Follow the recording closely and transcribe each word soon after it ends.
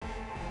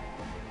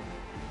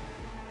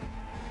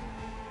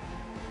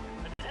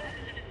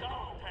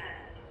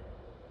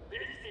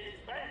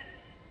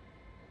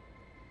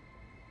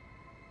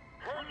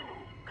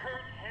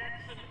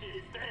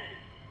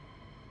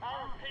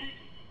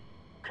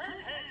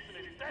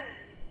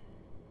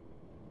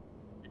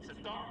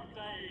dark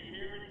day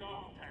here in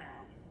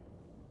Dogtown.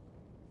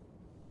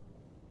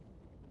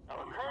 Now,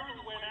 the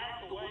colonel went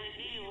out the way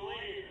he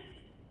lived,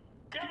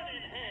 gun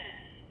in hand.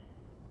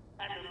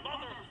 And the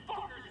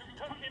motherfuckers who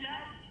took him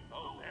out,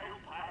 oh,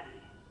 they'll pay.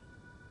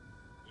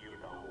 You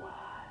know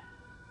why.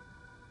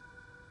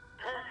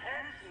 Kurt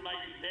Hansen may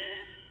be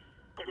dead,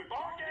 but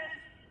Vargas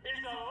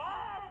is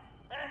alive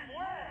and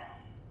well.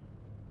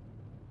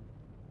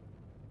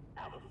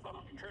 How the fuck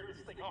do you turn this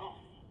thing off?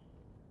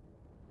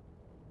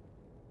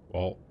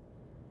 Well,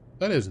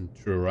 that isn't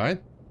true,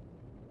 right?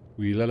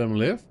 We let him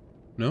live?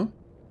 No?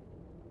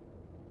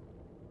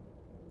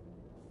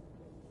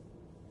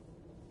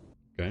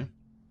 Okay.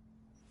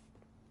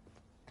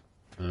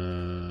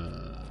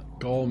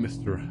 Call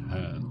Mr.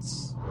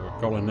 Hands. Or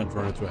call a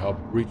Netrunner to help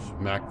reach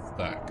Mac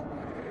stack.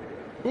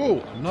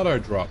 Ooh, another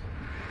drop.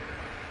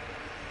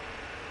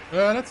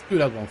 Let's do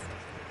that one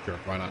first. Sure,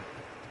 why not?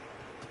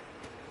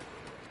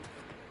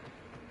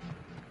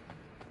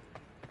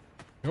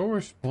 You're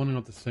always spawning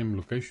at the same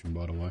location,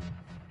 by the way.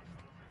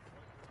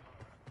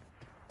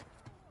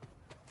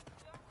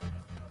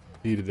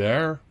 Either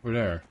there or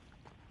there.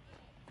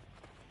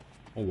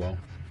 Oh well.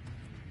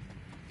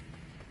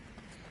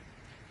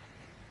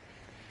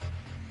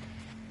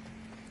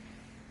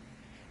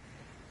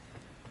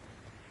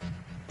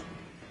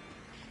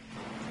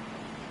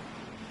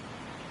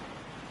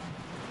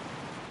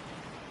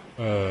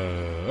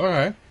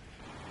 Okay.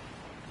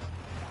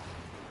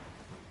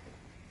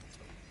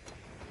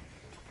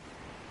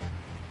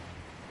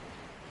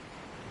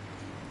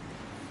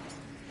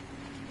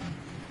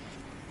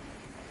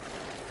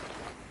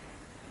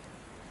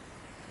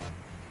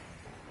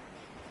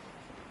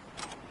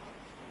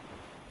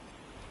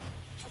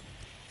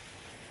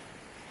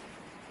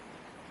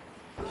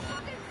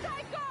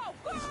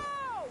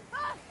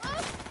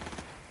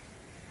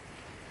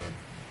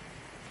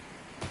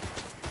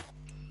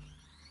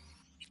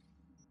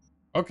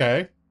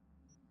 Okay.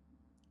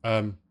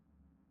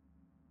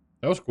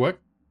 That was quick.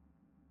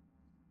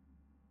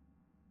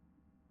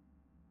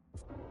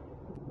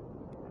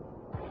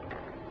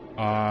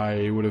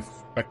 I would have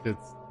expected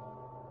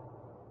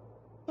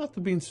not to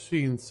be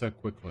seen so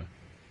quickly.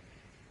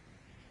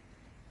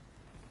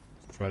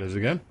 Let's try this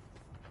again.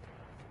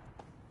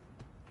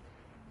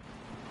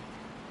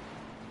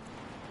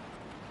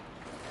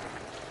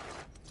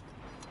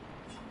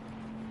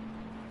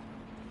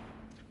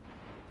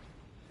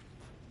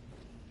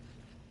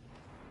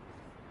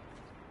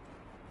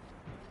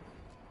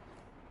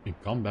 In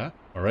combat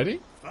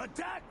already?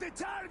 Attack the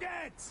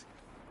target!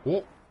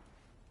 Oh.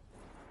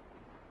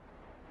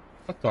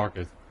 A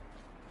target.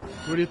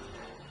 Would it?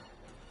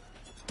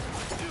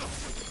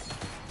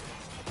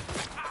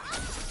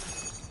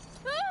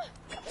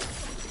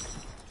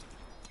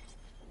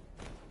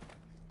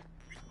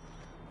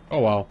 Oh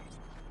wow.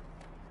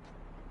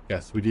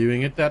 Guess we're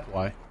doing it that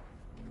way.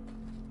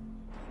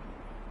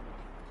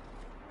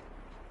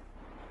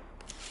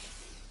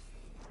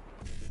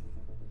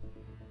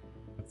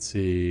 Let's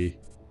see.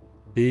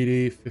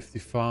 80,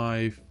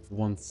 55,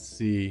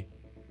 1C,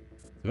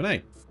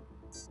 7A.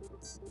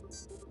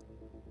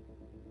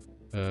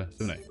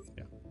 7A,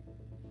 yeah.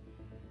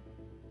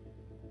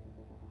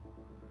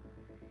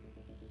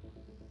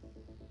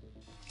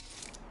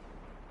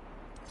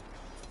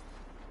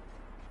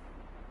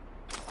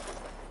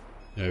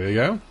 There we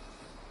go.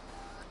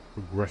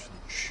 Progression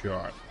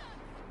chart.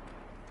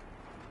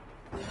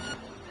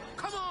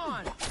 Come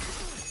on!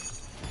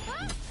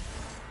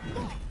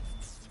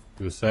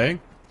 You were saying?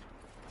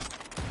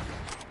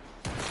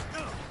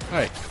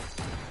 Hey.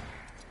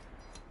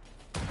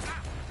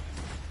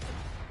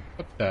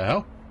 What the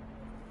hell?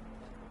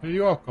 Where are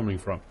you all coming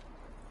from?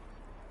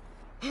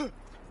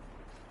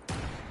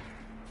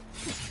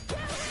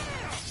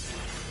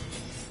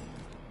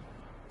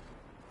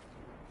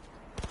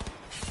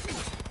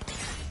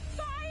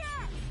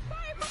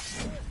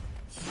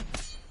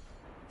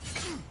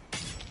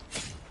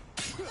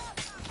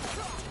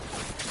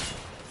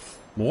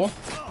 More?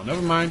 Oh,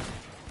 never mind.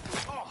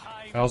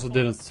 I also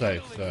didn't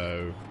save,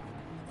 so...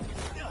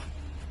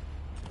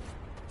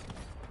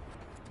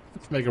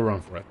 Let's make a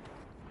run for it.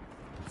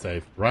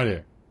 Save right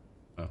here.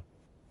 Oh.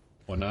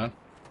 Or not?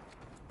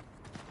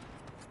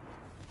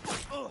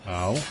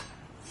 Ow.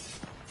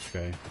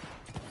 Okay.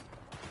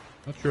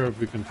 Not sure if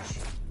we can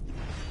just...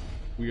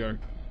 We are...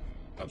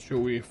 Not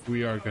sure if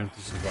we are going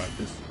to survive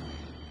this.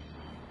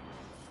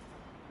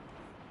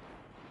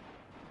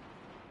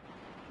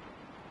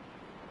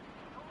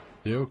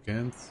 You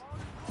can't.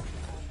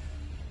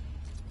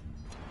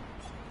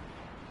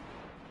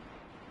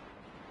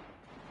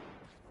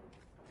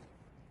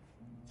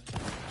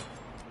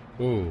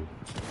 Oh.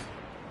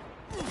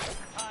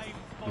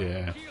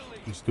 Yeah,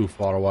 he's too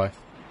far away.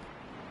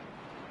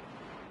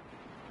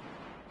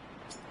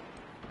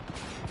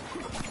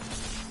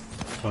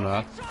 Or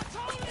not.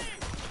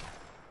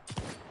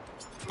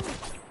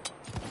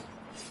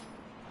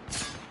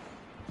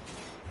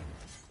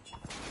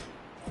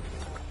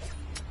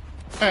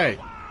 Hey!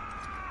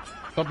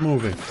 Stop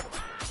moving.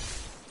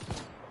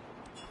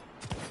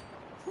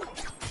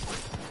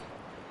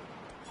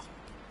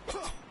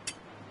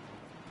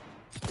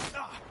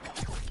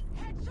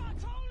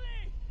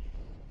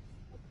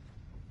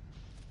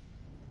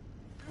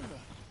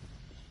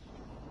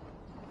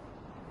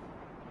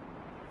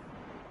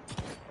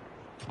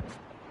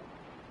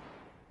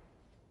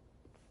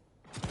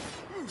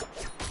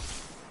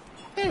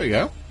 we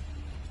go.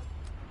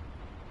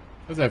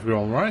 That's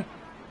everyone, right?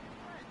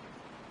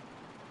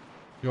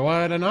 You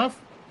alright enough?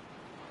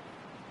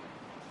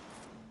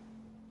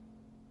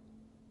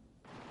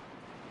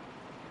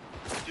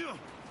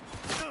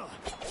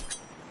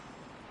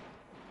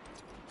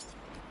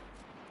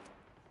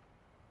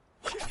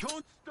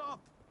 Don't stop!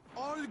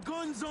 All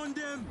guns on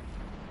them!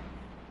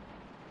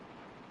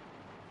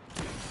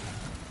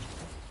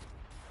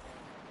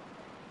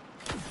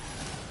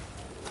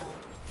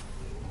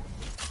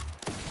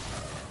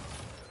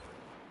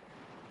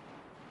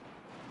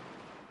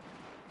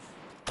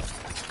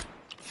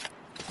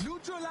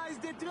 Neutralize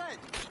the threat!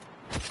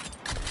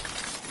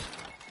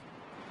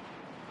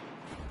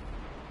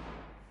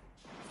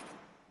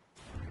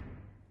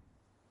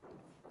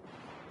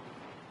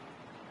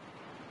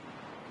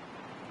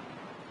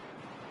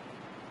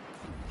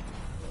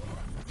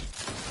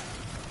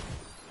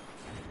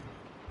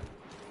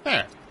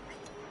 There.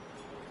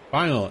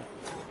 Finally.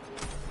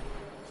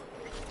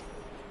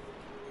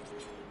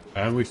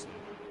 And we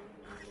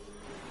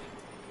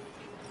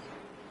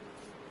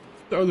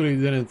totally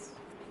didn't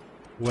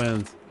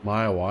went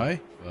my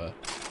way, but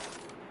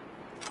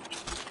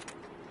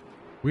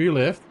we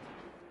lived,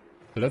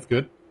 so that's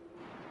good.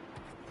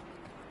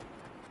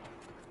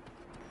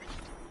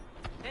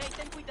 Hey,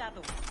 ten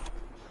cuidado.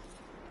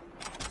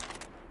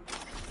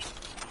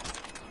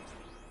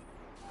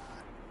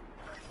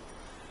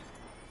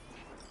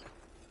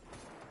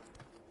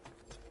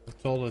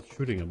 What's all that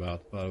shooting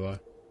about, by the way?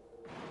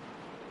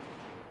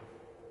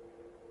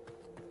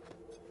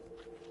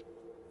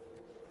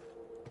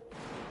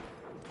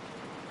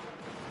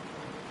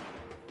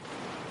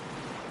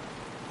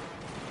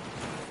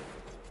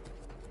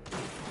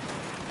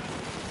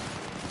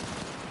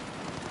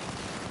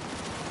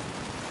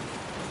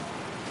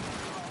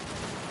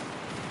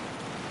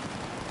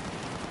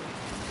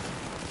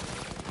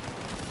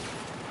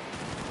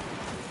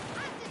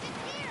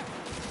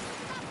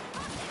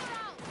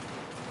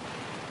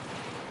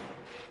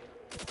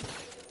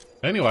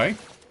 Anyway,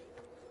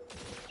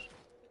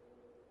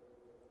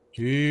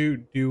 who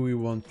do we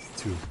want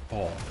to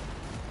call?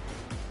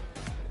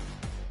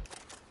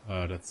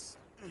 Oh, that's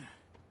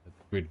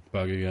weird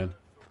bug again.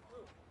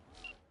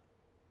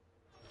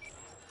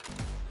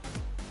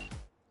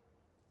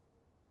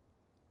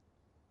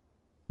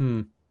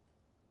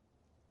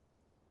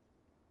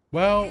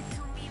 Well,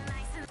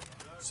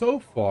 so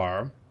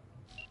far,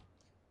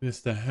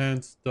 Mr.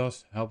 Hands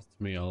does help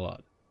me a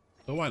lot,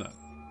 so why not?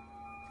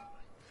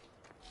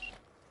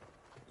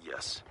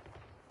 Yes.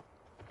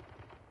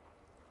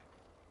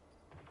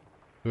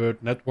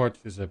 But Netwatch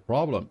is a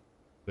problem.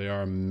 They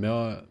are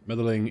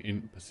meddling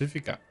in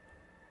Pacifica.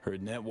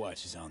 Heard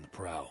Netwatch is on the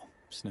prowl,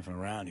 sniffing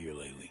around here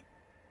lately.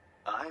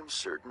 I'm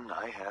certain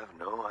I have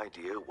no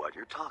idea what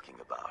you're talking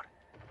about.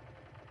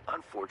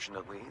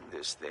 Unfortunately,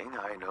 this thing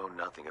I know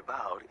nothing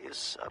about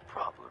is a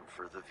problem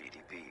for the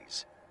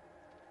VDPs.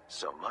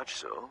 So much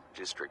so,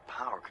 district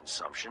power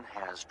consumption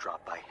has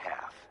dropped by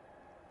half.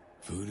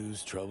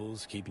 Voodoo's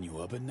troubles keeping you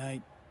up at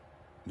night?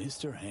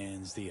 Mr.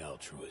 Hands the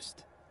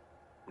altruist.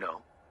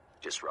 No,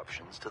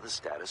 disruptions to the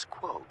status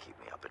quo keep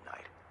me up at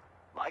night.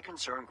 My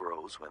concern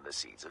grows when the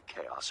seeds of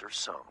chaos are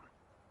sown.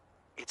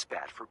 It's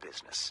bad for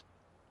business.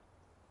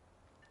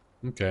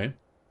 Okay.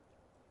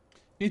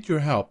 Need your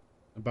help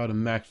about a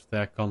max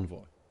stack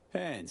convoy.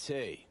 Hands,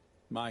 hey,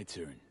 my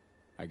turn.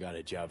 I got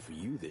a job for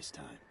you this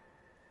time.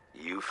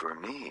 You for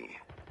me.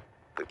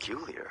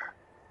 Peculiar.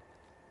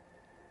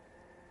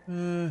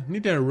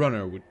 Need a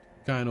runner with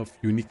kind of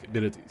unique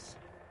abilities.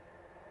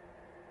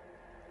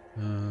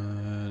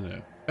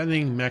 No.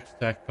 Pending max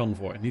stack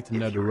convoy. Need to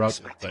know the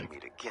route it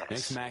takes.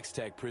 Next Max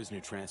Tag prisoner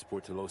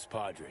transport to Los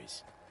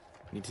Padres.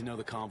 Need to know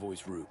the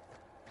convoy's route.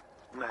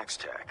 Max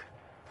Tech.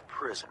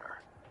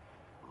 Prisoner.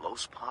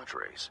 Los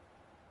Padres.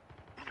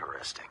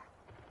 Interesting.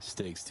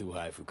 Stakes too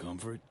high for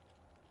comfort?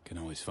 Can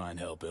always find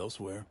help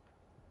elsewhere.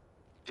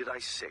 Did I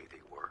say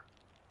they were?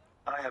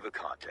 I have a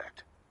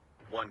contact.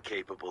 One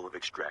capable of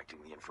extracting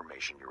the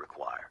information you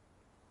require.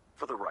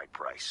 For the right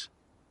price.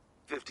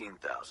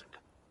 15,000.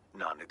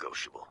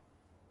 Non-negotiable.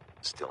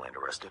 Still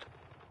interested?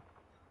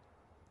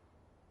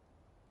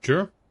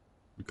 Sure.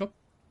 We got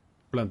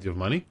plenty of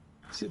money.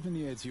 Sipping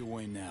the heads your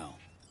way now.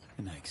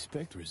 And I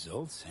expect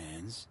results,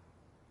 Hands.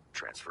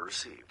 Transfer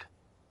received.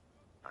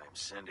 I'm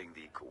sending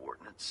the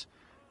coordinates.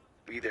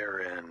 Be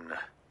there in...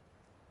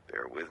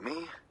 bear with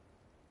me.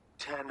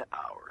 10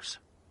 hours.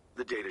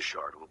 The data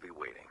shard will be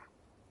waiting.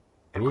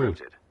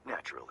 Encrypted,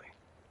 naturally.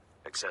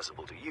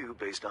 Accessible to you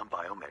based on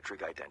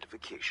biometric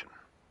identification.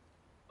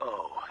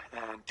 Oh,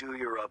 and do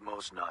your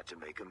utmost not to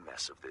make a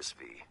mess of this,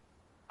 V.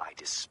 I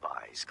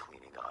despise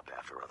cleaning up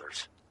after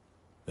others.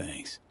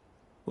 Thanks.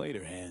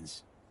 Later,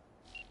 Hands.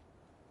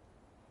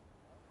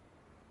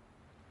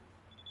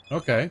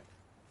 Okay.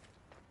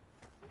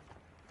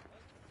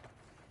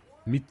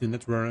 Meet the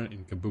Netrunner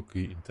in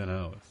Kabuki in 10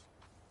 hours.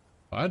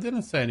 I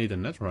didn't say I need a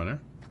Netrunner.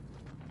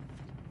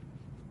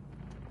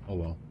 Oh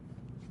well.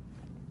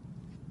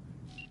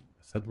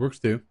 That works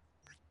too.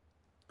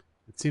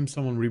 It seems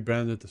someone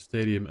rebranded the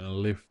stadium and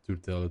lived to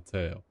tell the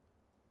tale.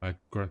 My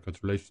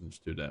congratulations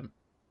to them.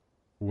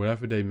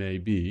 Wherever they may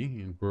be,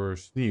 in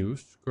worse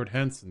news, Kurt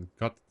Hansen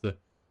got the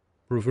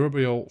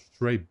proverbial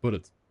stray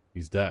bullet.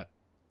 He's dead.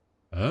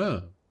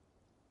 Ah.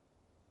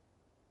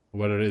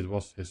 Whether it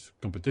was his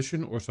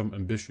competition or some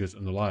ambitious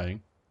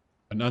underlying,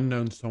 an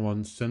unknown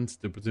someone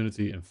sensed the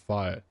opportunity and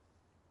fired.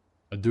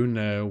 I do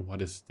know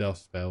what his stealth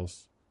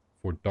spells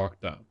for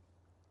Dogtown.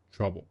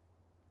 Trouble.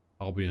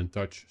 I'll be in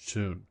touch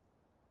soon.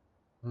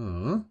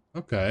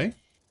 Okay.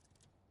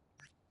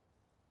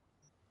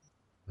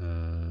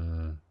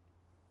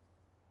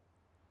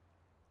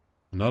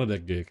 Another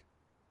deck gig.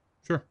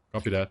 Sure,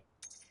 copy that.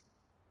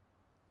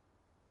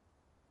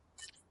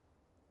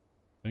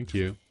 Thank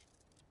you.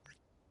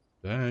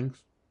 Thanks.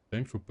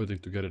 Thanks for putting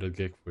together that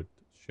gig with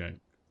Shank.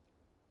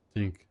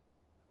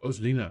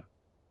 Lena.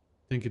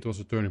 Think it was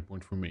a turning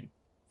point for me.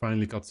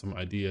 Finally got some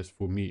ideas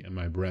for me and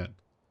my brand.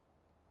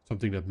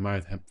 Something that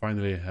might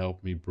finally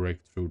help me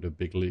break through the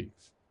big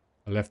leagues.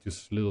 I left you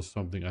a little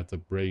something at the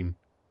Brain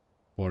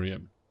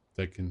Emporium.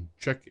 They can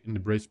check in the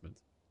basement.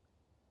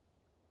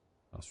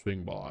 I'll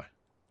swing by.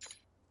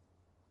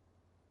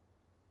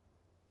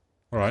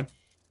 Alright.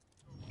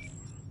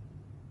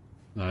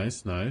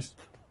 Nice, nice.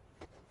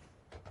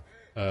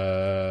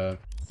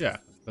 Yeah,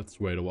 let's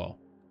wait a while.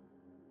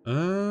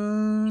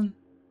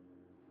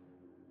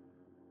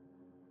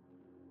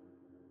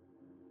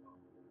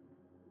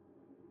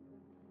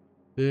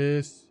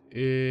 This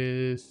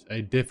is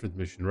a different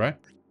mission, right?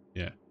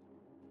 Yeah.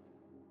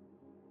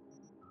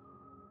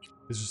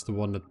 This is the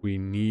one that we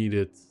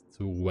needed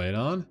to wait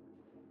on.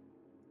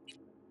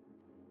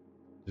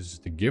 This is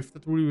the gift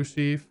that we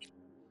receive.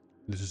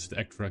 This is the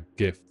extra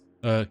gig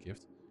that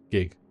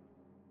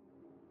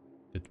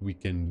we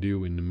can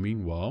do in the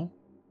meanwhile.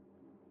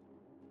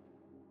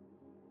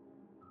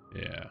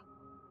 Yeah.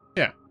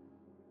 Yeah.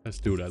 Let's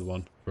do that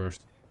one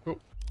first. Oh,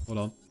 hold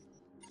on.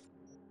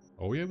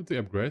 Are we able to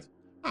upgrade?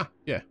 Ah,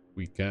 yeah,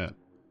 we can.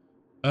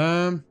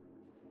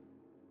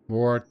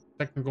 More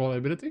technical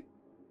ability?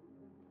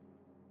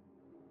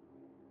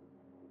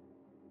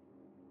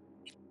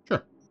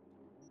 Sure.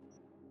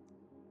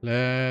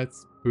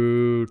 Let's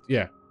put...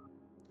 Yeah.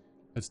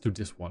 Let's do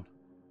this one.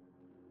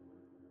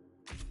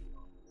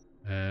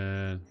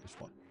 And this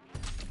one.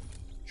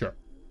 Sure.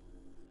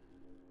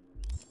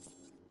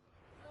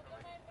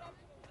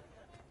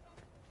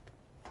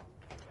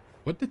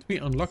 What did we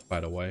unlock, by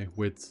the way,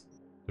 with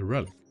the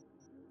relic?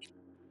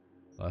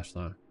 Last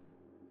time.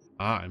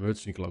 Ah,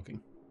 emergency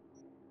cloaking.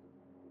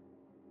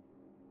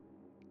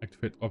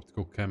 Activate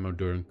optical camo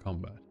during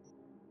combat.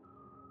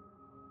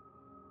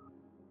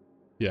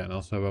 Yeah, and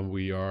also when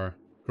we are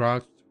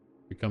crouched,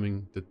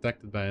 becoming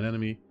detected by an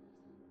enemy,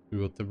 we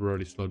will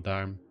temporarily slow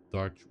down,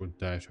 dodge, or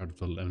dash out of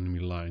the enemy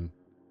line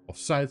of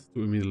sight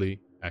to immediately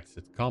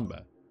exit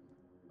combat.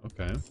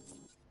 Okay.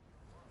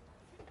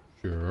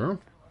 Sure.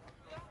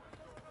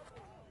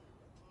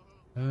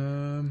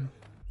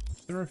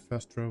 Is there a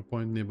fast travel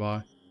point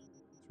nearby?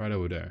 It's right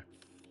over there.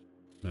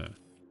 No.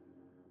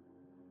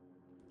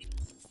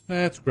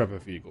 Let's grab a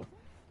vehicle.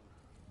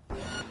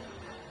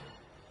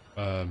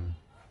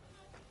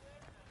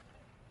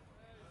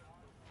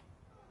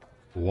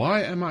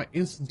 Why am I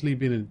instantly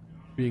being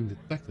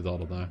detected all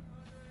the time?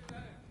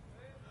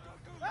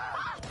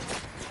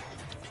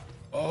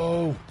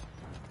 Oh!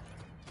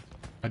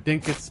 I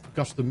think it's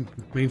because of the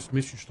main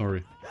mission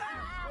story.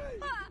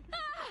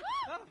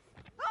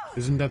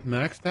 Isn't that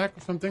max tag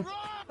or something?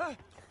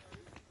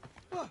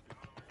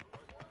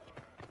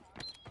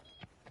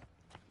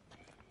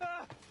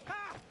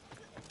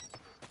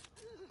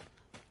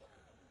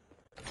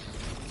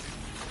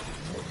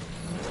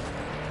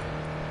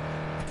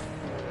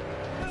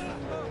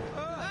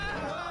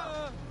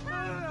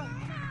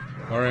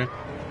 Sorry.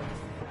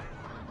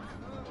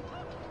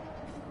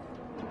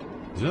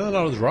 Is there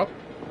another drop?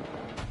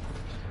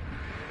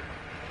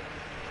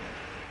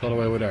 It's all the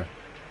way over there.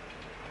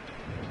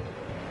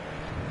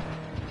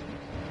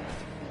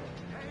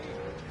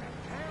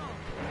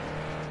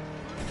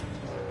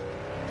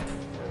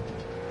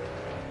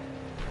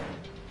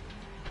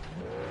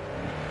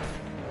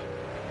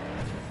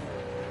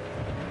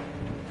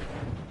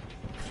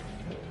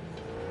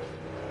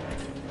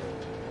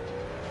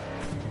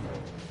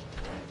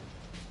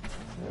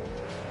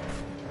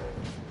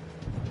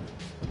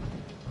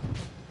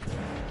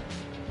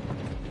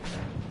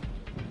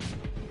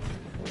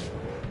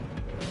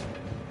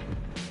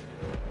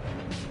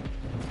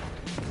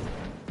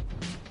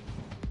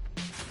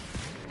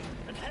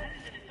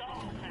 Attention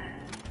Dogtown.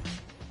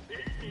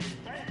 This is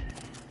bad.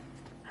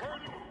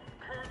 Colonel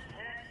Kurt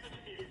Hansen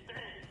is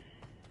dead.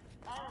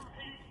 Our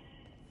people.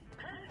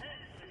 Kurt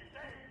Hansen is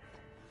dead.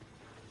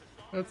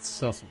 Let's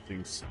sell some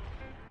things.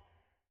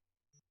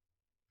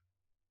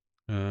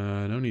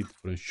 No need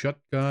for a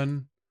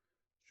shotgun.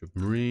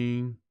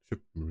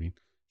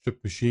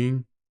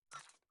 Submachine.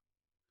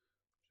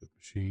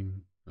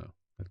 No,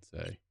 let's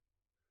say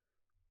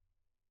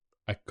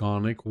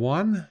iconic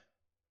one.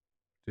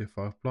 Tier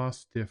 5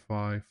 plus, tier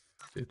 5,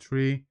 tier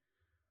 3.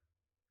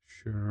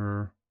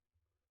 Sure.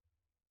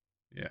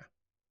 Yeah.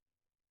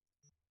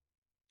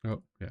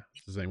 Oh, yeah,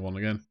 it's the same one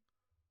again.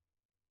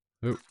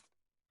 Oh,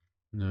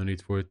 no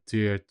need for a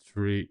tier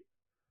 3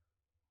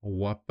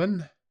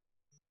 weapon.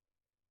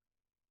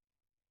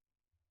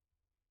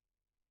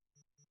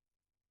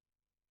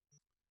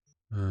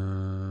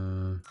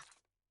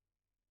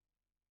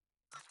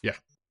 Yeah,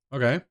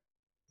 okay.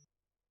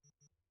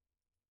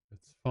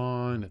 That's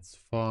fine, that's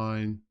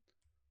fine.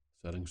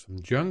 Selling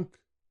some junk.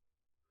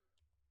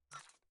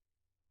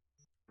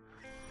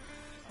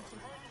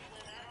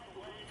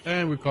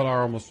 And we got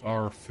our almost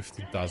our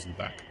 15,000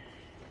 back.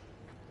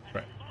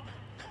 Great.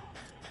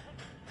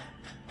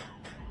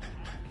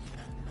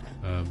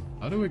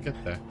 How do we get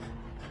there?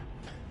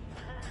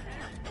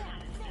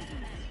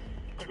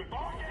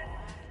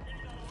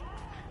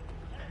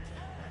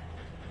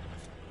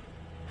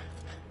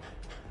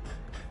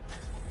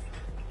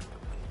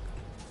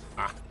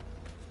 Ah.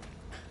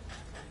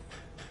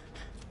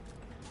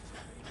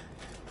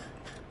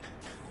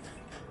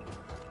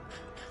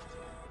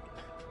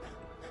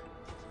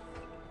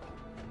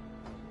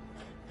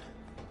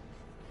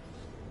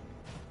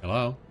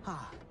 Hello?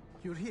 Ah,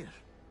 you're here.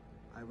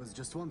 I was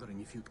just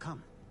wondering if you'd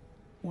come.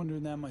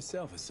 Wondering that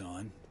myself,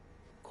 Hassan.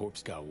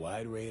 Corp's got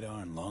wide radar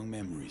and long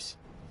memories.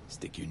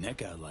 Stick your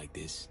neck out like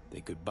this,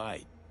 they could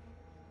bite.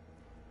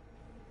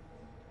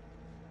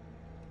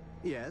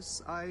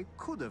 Yes, I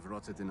could have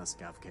rotted in a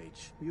scav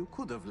cage. You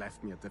could have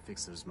left me at the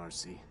Fixer's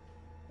mercy.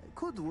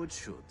 Could would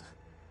should.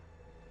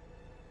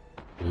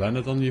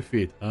 Landed on your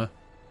feet, huh?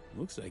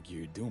 Looks like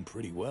you're doing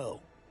pretty well.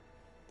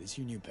 This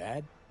your new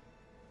pad?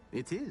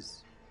 It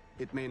is.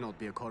 It may not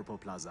be a Corpo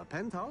Plaza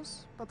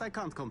penthouse, but I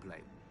can't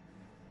complain.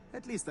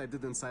 At least I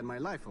didn't sign my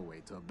life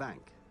away to a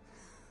bank.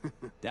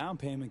 Down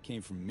payment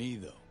came from me,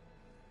 though.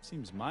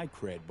 Seems my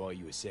cred bought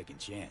you a second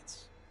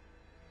chance.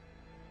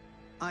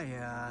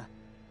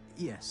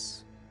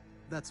 Yes.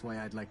 That's why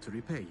I'd like to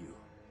repay you.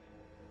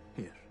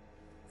 Here.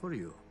 For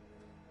you.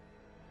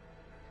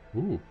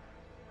 Ooh.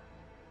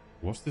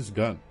 What's this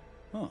gun?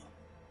 Huh.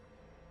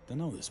 Don't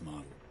know this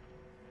model.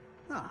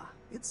 Ah,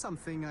 it's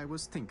something I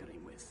was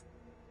tinkering with.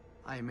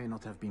 I may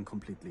not have been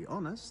completely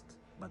honest,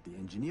 but the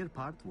engineer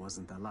part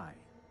wasn't a lie.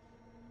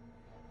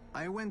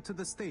 I went to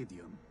the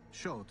stadium,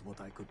 showed what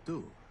I could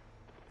do,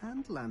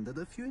 and landed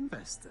a few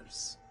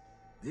investors.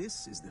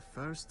 This is the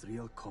first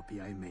real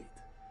copy I made.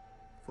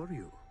 For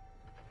you.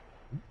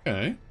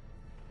 Okay.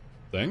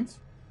 Thanks.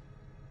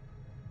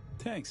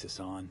 Thanks,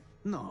 Hassan.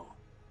 No,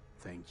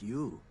 thank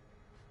you.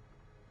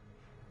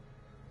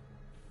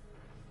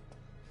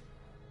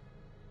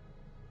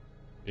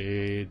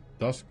 It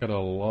does get a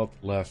lot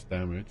less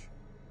damage.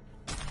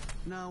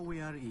 Now we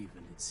are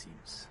even, it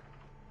seems.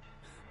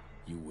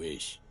 You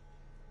wish.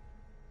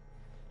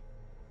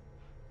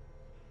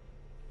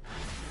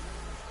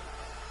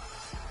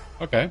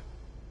 Okay.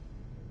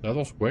 That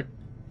was quick.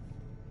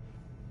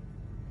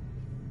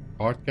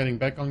 Hard getting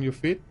back on your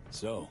feet?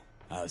 So,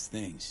 how's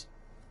things?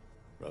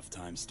 Rough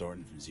time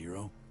starting from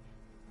zero?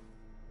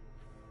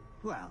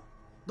 Well,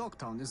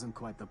 Dogtown isn't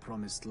quite the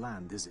promised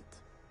land, is it?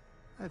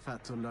 I've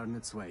had to learn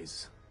its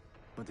ways.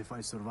 But if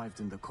I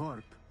survived in the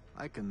Corp,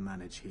 I can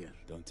manage here.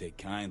 Don't take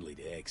kindly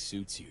to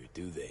ex-suits here,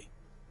 do they?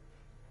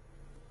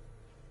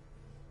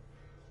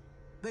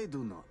 They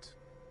do not.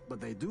 But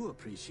they do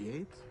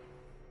appreciate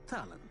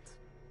talent.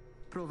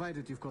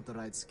 Provided you've got the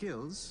right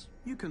skills,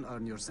 you can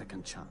earn your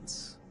second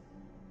chance.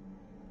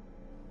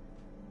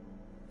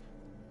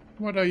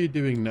 What are you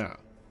doing now?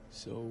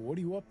 So, what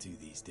are you up to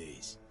these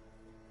days?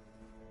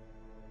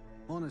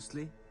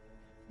 Honestly,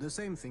 the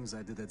same things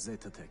I did at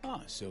Zetatech.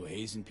 Ah, so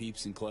hazing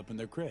peeps and klepping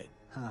their cred.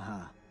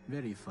 Haha,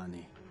 very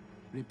funny.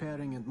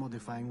 Repairing and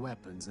modifying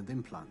weapons and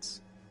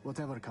implants.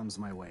 Whatever comes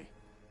my way.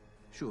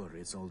 Sure,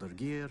 it's older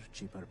gear,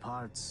 cheaper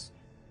parts.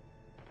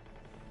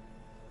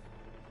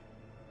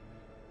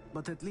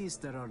 But at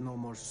least there are no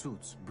more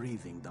suits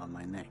breathing down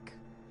my neck.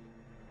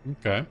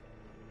 Okay.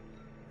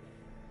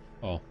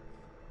 Oh.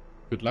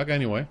 Good luck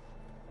anyway.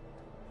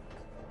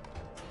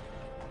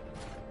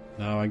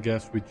 Now I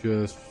guess we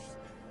just...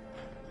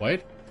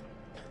 Wait.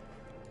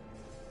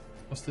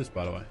 What's this,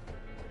 by the way?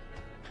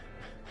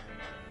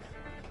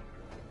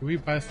 Can we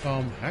buy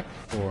some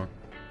hacks or...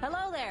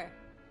 Hello there.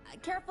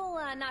 Careful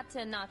not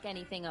to knock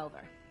anything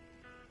over.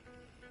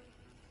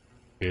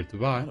 Here to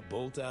buy. Not a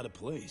bolt out of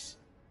place.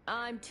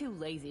 I'm too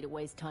lazy to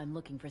waste time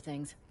looking for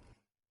things.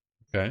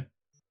 Okay.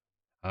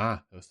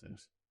 Ah, those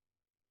things.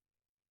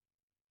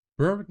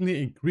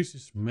 Permanently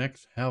increases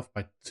max health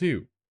by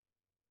 2.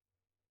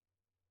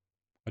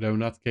 Although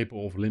not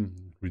capable of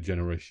limb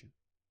regeneration.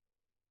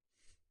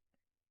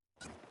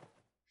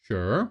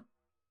 Sure.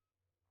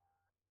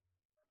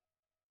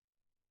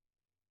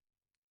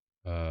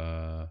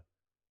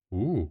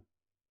 Ooh.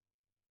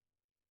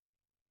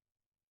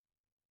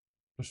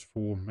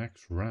 +4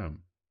 max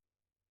RAM.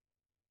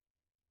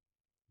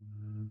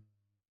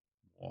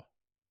 Oh.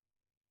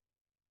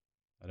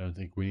 I don't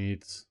think we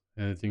need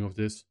anything of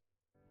this.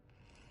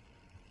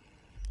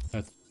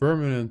 That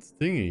permanent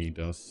thingy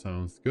does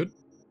sound good.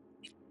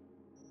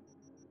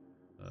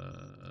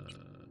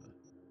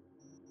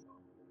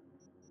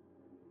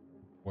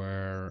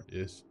 Where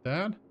is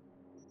that?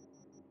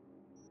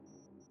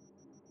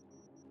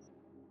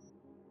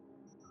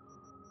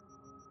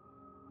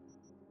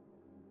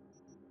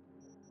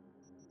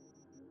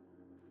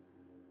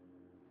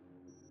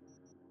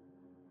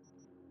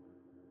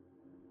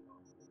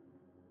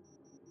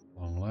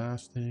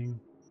 casting.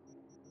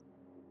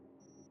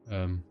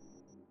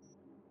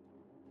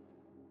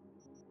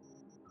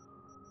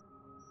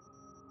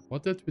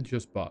 What did we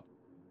just bought?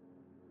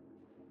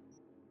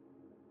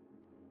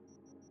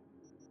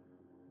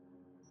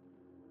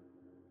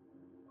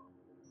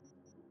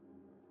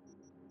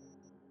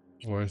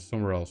 Or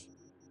somewhere else?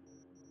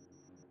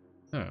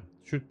 Ah,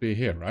 should be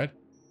here, right?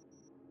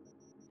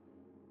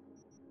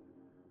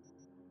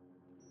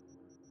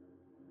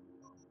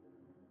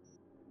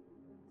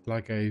 It's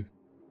like a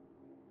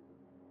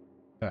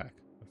bag.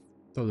 I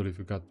totally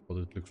forgot what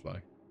it looks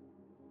like.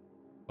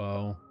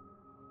 Well,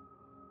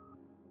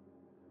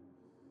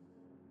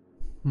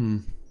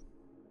 it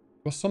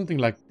was something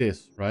like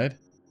this, right?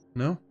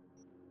 No?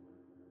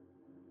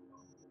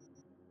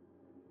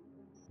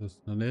 That's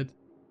not it.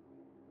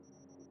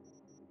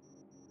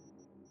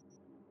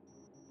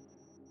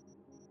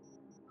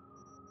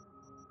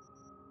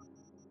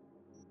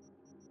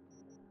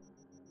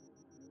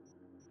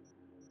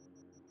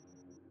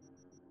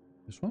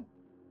 This one?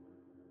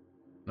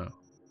 No.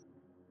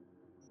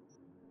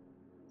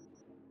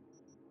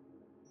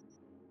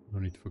 No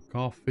need for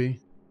coffee.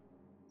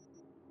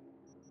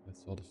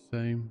 That's all the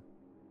same.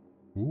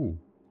 Ooh.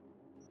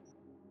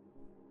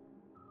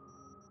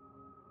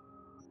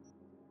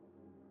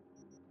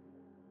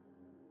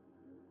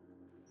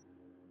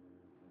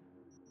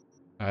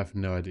 I have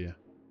no idea.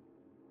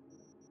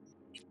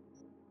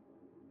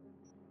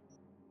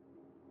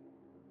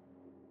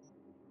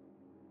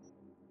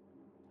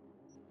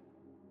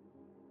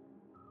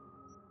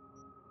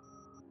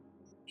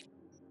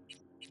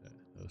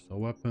 Those are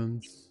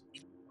weapons.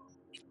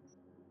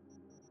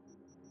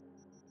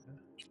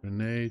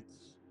 Grenades.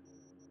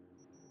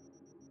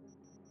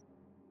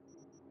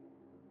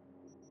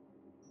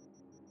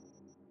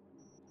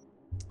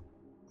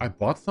 I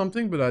bought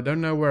something, but I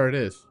don't know where it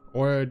is.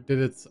 Or did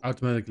it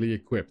automatically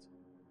equipped?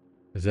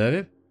 Is that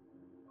it?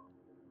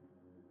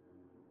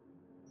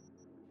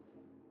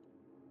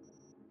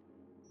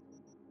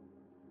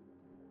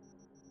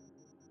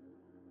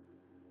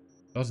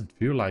 Doesn't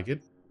feel like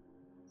it.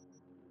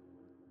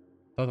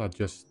 Thought I'd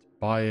just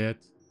buy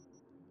it.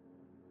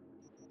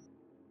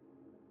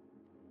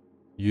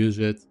 Use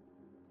it.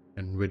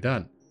 And we're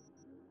done.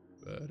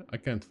 But I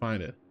can't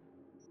find it.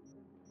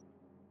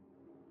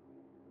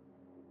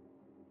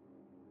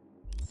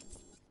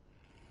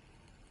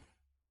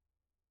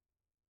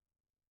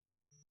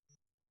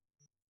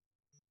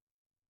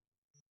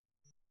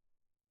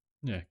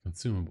 Yeah,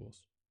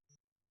 consumables.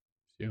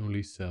 She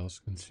only sells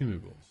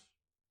consumables.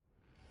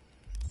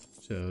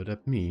 So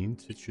that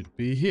means it should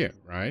be here,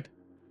 right?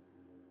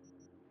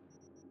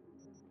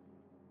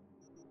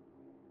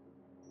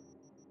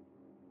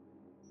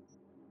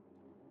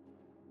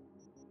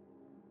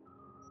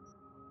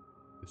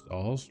 This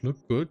all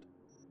look good.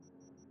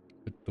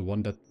 But the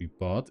one that we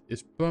bought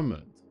is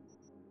permanent.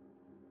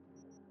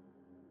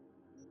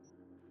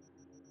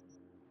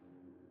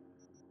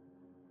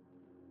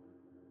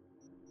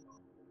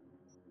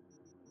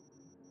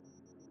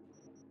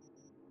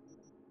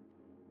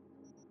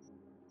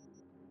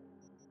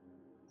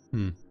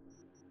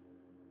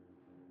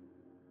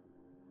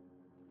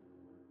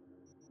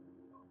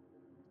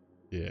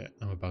 Yeah,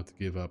 I'm about to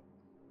give up.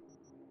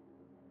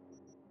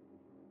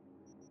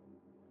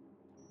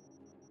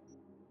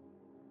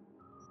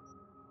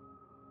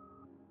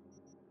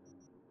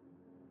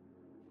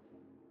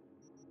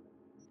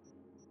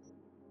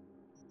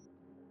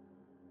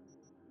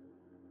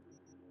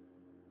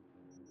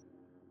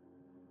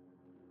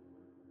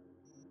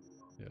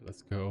 Yeah,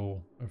 let's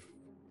go.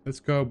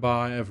 Let's go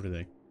buy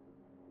everything.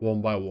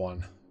 One by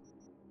one.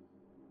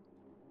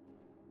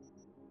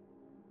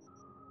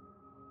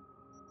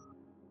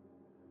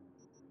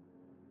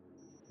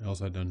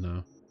 Else I don't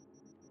know.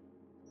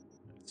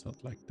 It's not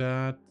like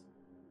that.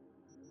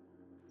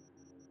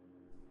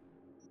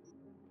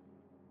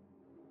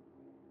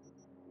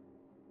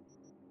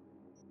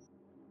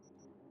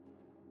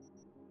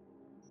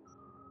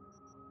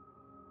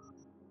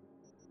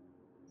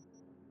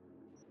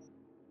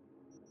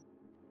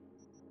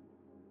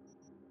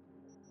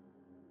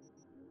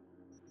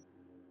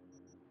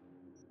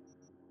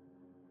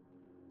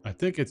 I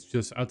think it's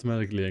just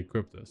automatically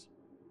equipped us.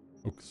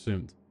 Or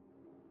consumed.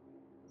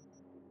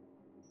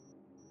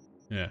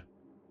 Yeah.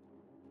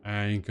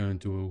 I ain't going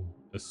to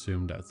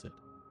assume that's it.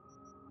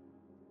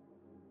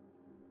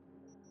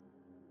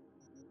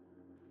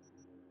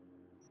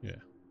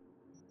 Yeah.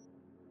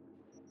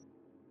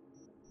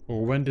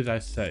 Or when did I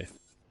save?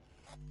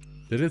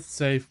 Did it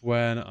save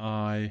when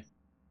I...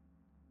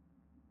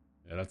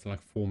 Yeah, that's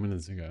like 4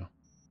 minutes ago.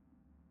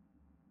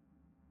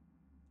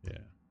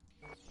 Yeah.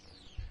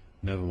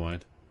 Never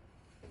mind.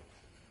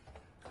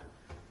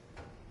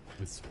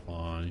 It's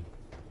fine.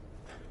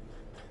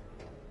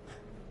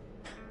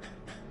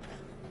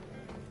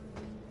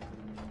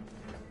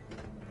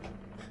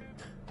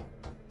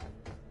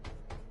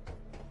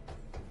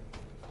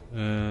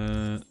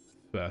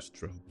 Fast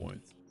travel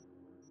point.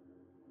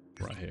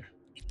 Right here.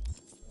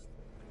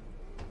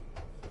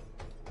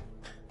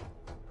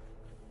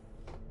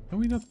 Can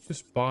we not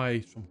just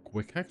buy some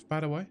quick hacks, by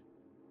the way?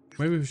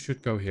 Maybe we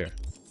should go here.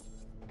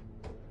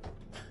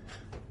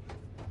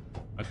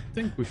 I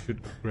think we should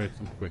upgrade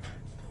some quick.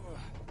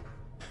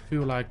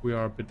 Feel like we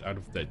are a bit out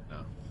of date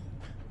now.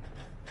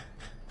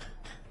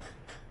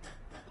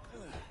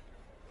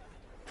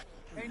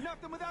 Ain't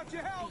nothing without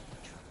your help.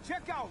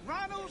 Check out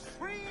Ronald's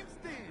Dreams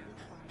Den.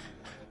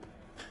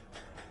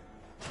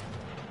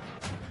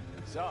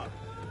 What's up?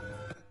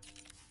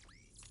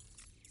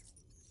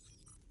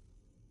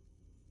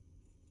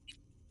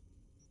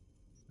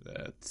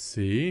 Let's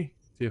see.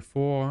 Tier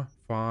 4,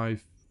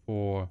 5,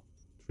 4,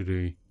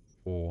 3,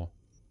 4,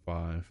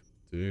 5,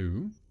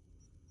 2.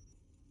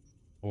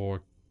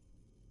 Or...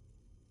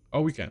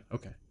 Oh, we can.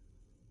 Okay.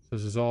 So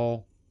this is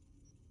all...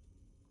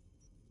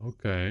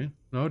 Okay.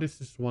 No, this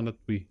is one that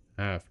we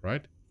have,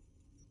 right?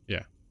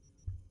 Yeah.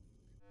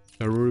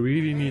 So we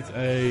really need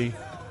a...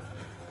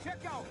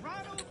 Check out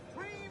Ronald's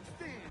Dreams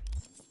Den.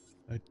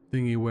 a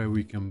thingy where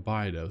we can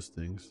buy those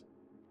things.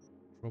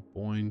 Drop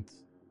point.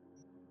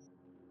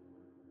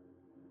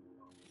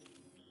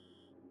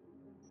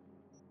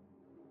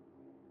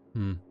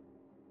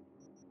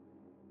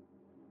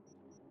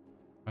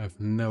 I have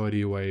no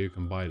idea where you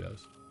can buy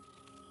those.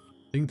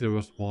 I think there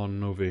was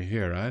one over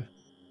here, right?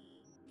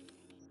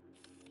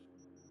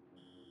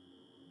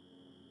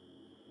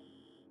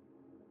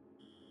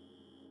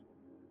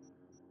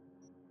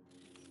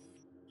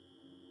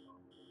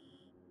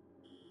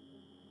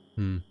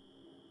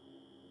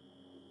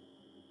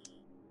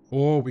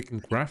 Or we can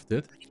craft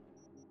it.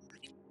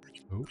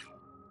 Oh.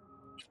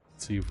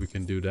 Let's see if we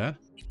can do that.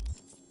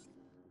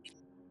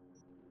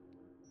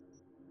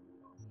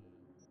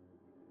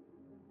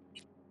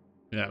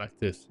 Yeah, like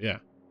this. Yeah,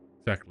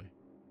 exactly.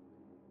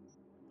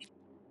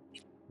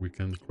 We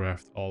can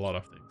craft a lot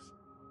of things.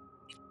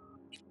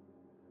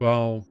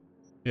 Well,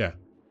 yeah.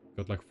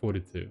 Got like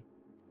 42.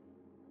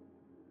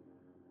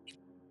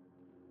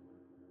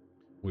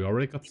 We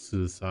already got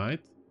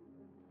suicide.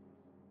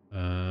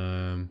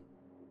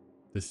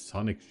 This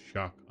sonic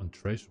shock,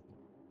 untraceable.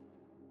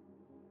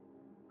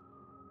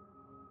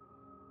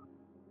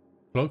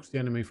 Cloaks the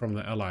enemy from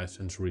the allies'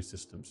 sensory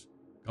systems,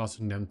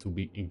 causing them to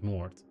be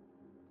ignored.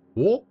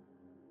 What?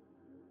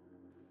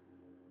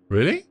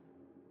 Really?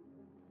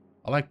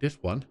 I like this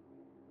one.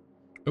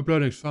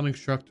 Uploading sonic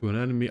shock to an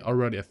enemy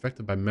already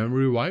affected by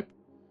memory wipe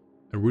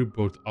and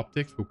reboot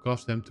optics will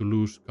cause them to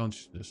lose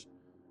consciousness.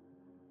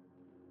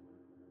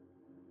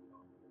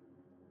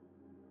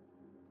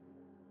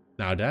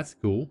 Now that's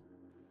cool.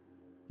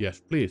 Yes,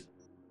 please.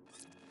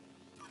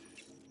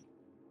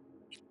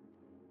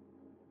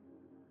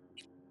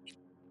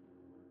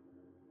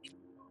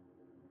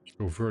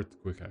 Revert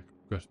quick hack.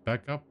 Request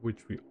backup,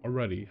 which we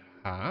already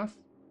have.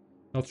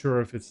 Not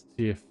sure if it's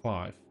tier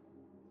 5.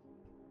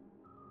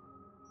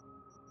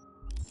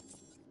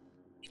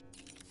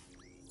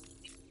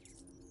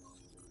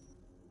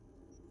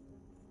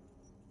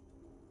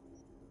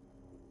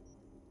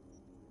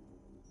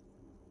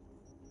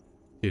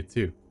 Tier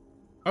 2.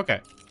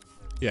 Okay.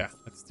 Yeah,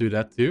 let's do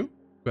that too.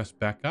 Request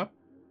backup.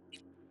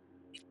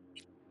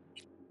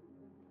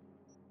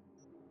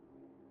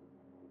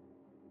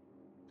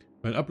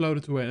 When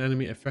uploaded to an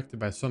enemy affected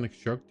by sonic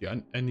shock,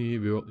 the enemy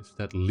will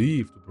instead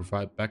leave to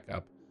provide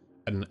backup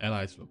at an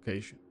allied's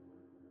location.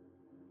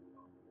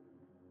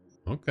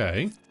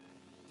 Okay.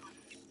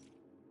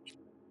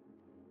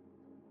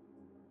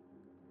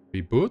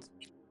 Reboot,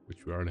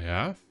 which we already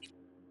have.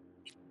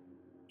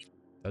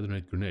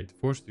 Detonate grenade.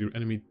 Force the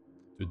enemy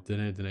to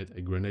detonate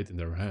a grenade in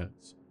their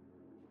hands.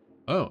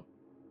 Oh.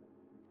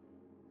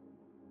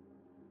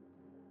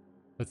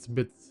 That's a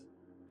bit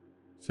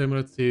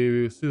similar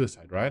to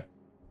suicide, right?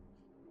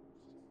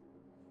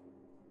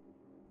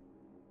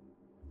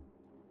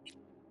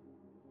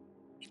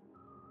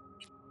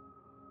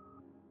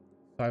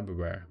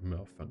 Cyberware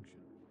malfunction.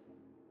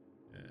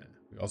 Yeah,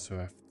 we also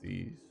have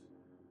these.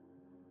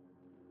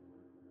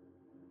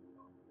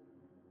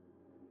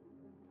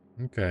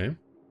 Okay.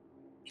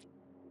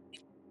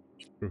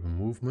 Group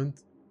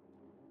movement.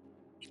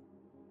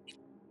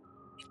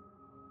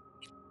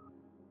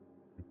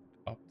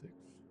 Optics.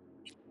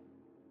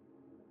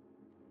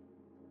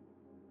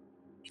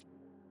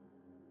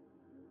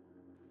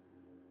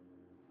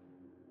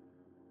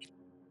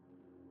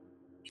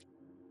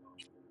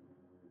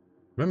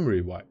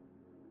 Memory wipe.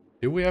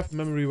 Do we have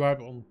memory wipe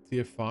on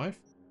tier 5?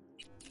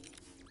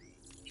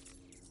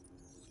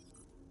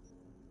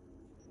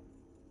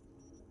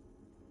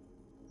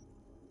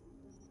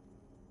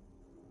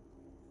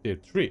 Tier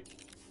 3.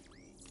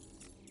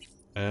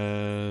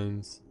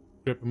 And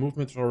grip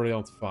movement is already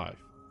on 5.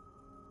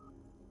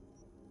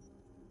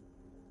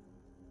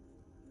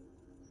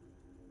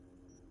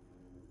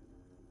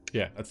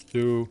 Yeah, let's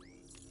do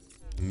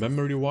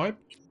memory wipe.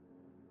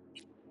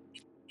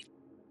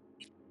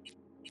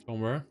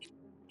 Somewhere.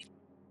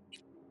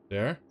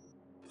 There.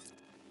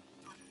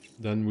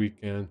 Then we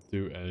can't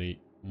do any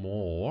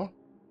more,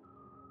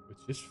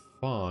 which is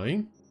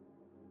fine.